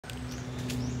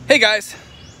Hey guys,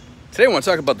 today I want to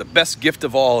talk about the best gift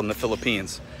of all in the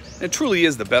Philippines. And it truly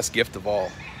is the best gift of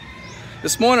all.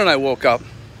 This morning I woke up,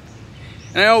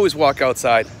 and I always walk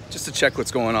outside just to check what's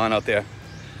going on out there.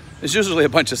 There's usually a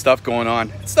bunch of stuff going on.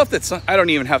 It's stuff that I don't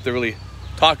even have to really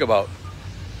talk about.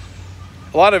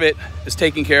 A lot of it is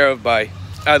taken care of by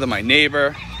either my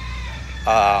neighbor,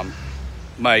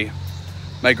 my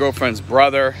girlfriend's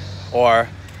brother, or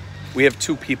we have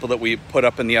two people that we put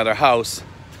up in the other house,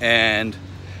 and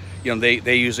you know,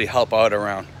 they usually help out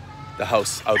around the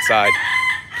house outside,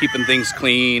 keeping things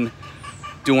clean,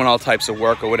 doing all types of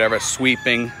work or whatever,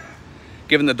 sweeping,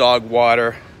 giving the dog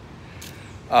water,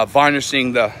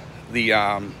 varnishing the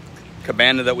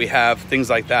cabana that we have, things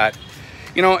like that.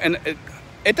 You know, and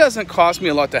it doesn't cost me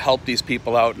a lot to help these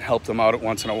people out and help them out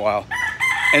once in a while.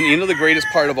 And you know, the greatest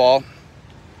part of all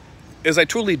is I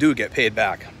truly do get paid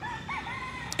back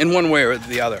in one way or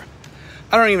the other.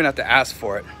 I don't even have to ask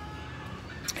for it.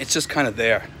 It's just kind of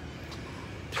there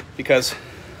because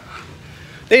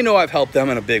they know I've helped them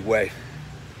in a big way,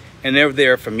 and they're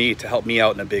there for me to help me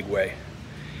out in a big way.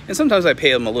 And sometimes I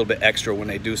pay them a little bit extra when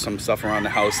they do some stuff around the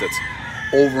house that's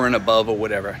over and above or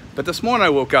whatever. But this morning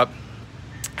I woke up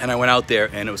and I went out there,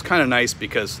 and it was kind of nice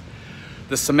because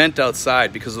the cement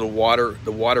outside, because of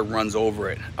the water runs over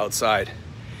it outside,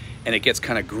 and it gets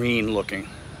kind of green looking,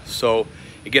 so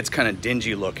it gets kind of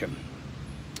dingy looking.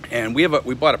 And we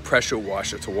bought a pressure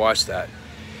washer to wash that.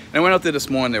 And I went out there this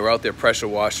morning, they were out there pressure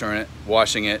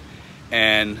washing it,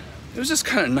 and it was just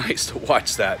kind of nice to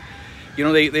watch that. You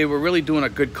know, they were really doing a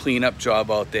good cleanup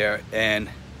job out there, and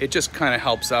it just kind of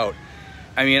helps out.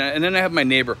 I mean, and then I have my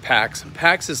neighbor Pax.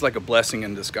 Pax is like a blessing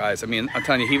in disguise. I mean, I'm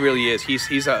telling you, he really is.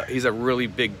 He's a really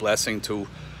big blessing to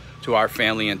our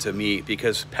family and to me,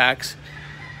 because Pax,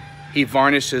 he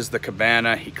varnishes the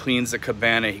cabana, he cleans the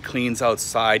cabana, he cleans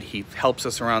outside, he helps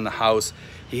us around the house,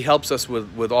 he helps us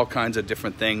with all kinds of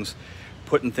different things,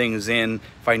 putting things in.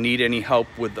 If I need any help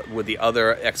with the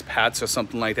other expats or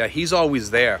something like that, he's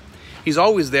always there. He's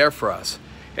always there for us.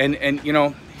 And you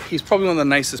know, he's probably one of the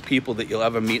nicest people that you'll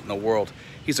ever meet in the world.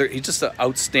 He's just an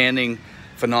outstanding,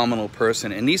 phenomenal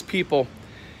person. And these people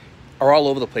are all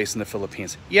over the place in the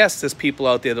Philippines. Yes, there's people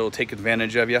out there that will take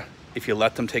advantage of you if you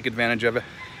let them take advantage of it.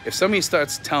 If somebody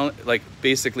starts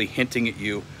basically hinting at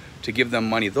you to give them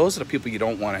money, those are the people you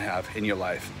don't want to have in your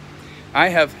life.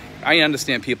 I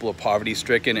understand people are poverty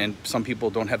stricken, and some people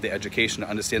don't have the education to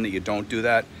understand that you don't do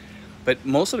that. But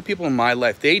most of the people in my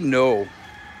life, they know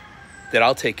that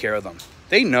I'll take care of them.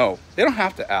 They know. They don't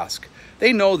have to ask.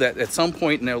 They know that at some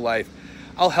point in their life,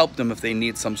 I'll help them if they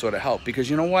need some sort of help.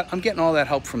 Because you know what? I'm getting all that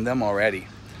help from them already.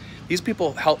 These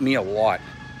people help me a lot.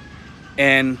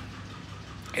 And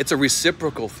it's a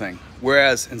reciprocal thing.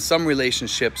 Whereas in some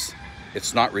relationships,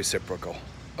 it's not reciprocal,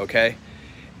 okay?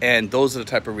 And those are the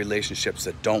type of relationships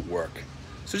that don't work.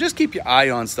 So just keep your eye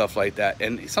on stuff like that.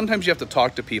 And sometimes you have to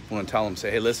talk to people and tell them,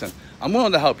 say, hey, listen, I'm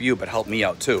willing to help you, but help me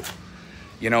out too.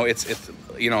 You know,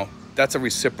 you know, that's a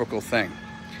reciprocal thing.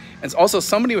 And also,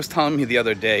 somebody was telling me the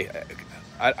other day,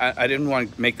 I didn't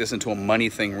want to make this into a money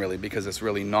thing really, because it's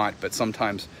really not, but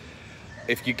sometimes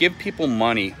if you give people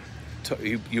money,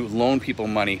 you loan people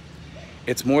money,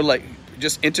 it's more like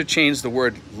just interchange the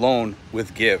word loan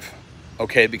with give,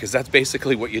 okay? Because that's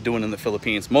basically what you're doing in the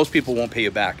Philippines. Most people won't pay you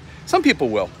back. Some people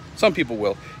will. Some people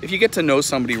will. If you get to know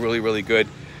somebody really, really good,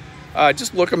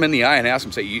 just look them in the eye and ask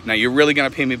them, say, now you're really going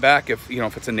to pay me back if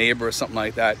it's a neighbor or something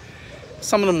like that.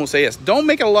 Some of them will say yes. Don't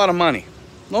make it a lot of money.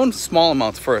 Loan small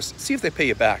amounts first. See if they pay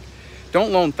you back.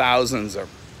 Don't loan thousands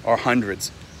or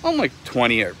hundreds. Loan like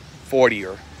 20 or 40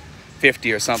 or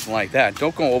 50 or something like that.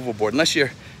 Don't go overboard unless you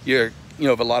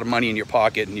have a lot of money in your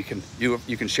pocket and you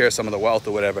can share some of the wealth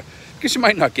or whatever, because you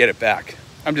might not get it back.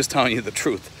 I'm just telling you the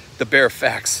truth, the bare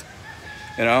facts,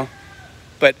 you know.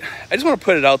 But I just want to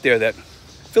put it out there that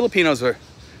Filipinos are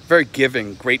very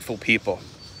giving, grateful people,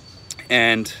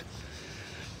 and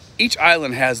each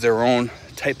island has their own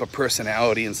type of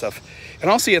personality and stuff. And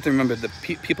also you have to remember that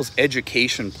people's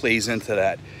education plays into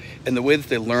that, and the way that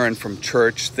they learn from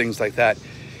church, things like that.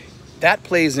 That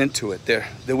plays into it.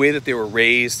 The way that they were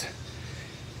raised.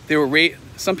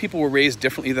 Some people were raised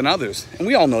differently than others. And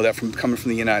we all know that from coming from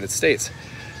the United States.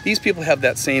 These people have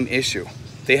that same issue.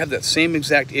 They have that same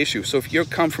exact issue. So if you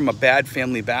come from a bad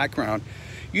family background,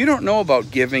 you don't know about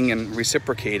giving and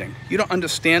reciprocating. You don't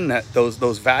understand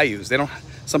those values.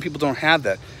 Some people don't have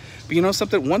that. But you know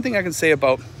something? One thing I can say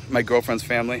about my girlfriend's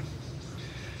family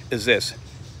is this,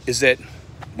 is that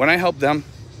when I help them,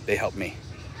 they help me.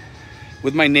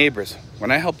 With my neighbors,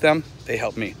 when I help them, they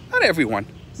help me. Not everyone,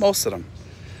 most of them.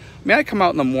 I mean, when I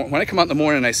come out in the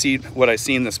morning and I see what I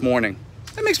seen this morning,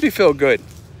 that makes me feel good.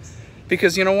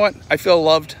 Because you know what? I feel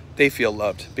loved, they feel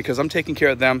loved. Because I'm taking care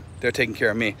of them, they're taking care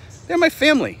of me. They're my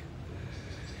family.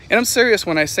 And I'm serious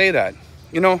when I say that.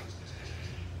 You know,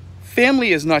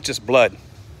 family is not just blood.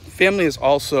 Family is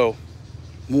also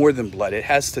more than blood. It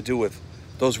has to do with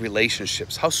those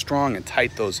relationships, how strong and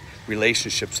tight those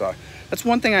relationships are. That's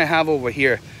one thing I have over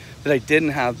here that I didn't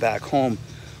have back home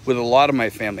with a lot of my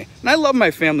family. And I love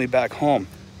my family back home.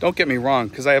 Don't get me wrong,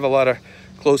 because I have a lot of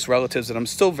close relatives that I'm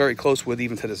still very close with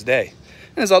even to this day.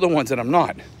 And there's other ones that I'm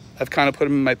not. I've kind of put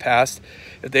them in my past.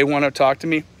 If they want to talk to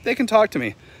me, they can talk to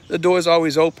me. The door is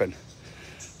always open.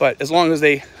 But as long as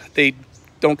they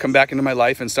don't come back into my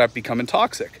life and start becoming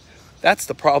toxic. That's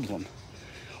the problem.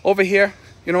 Over here,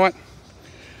 you know what?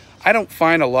 I don't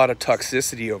find a lot of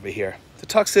toxicity over here. The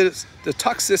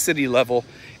toxicity level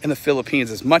in the Philippines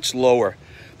is much lower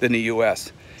than the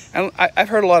US. And I've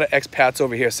heard a lot of expats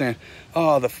over here saying,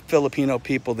 oh, the Filipino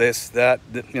people, this, that,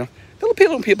 you know.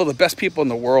 Filipino people are the best people in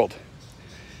the world.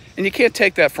 And you can't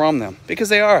take that from them, because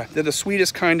they are. They're the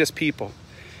sweetest, kindest people.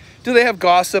 Do they have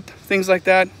gossip, things like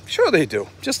that? Sure they do,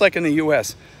 just like in the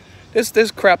US. There's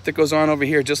crap that goes on over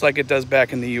here just like it does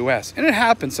back in the US. And it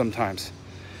happens sometimes.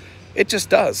 It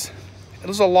just does.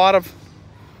 There's a lot of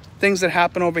things that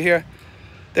happen over here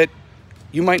that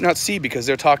you might not see because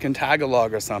they're talking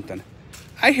Tagalog or something.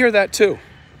 I hear that too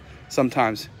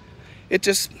sometimes.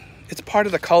 It's part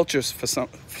of the cultures for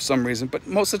some reason. But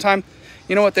most of the time,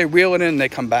 you know what? They reel it in and they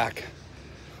come back.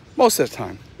 Most of the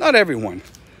time. Not everyone.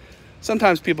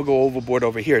 Sometimes people go overboard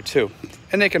over here too.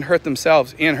 And they can hurt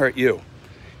themselves and hurt you.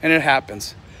 And it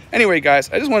happens. Anyway, guys,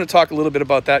 I just want to talk a little bit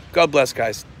about that. God bless,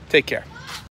 guys. Take care.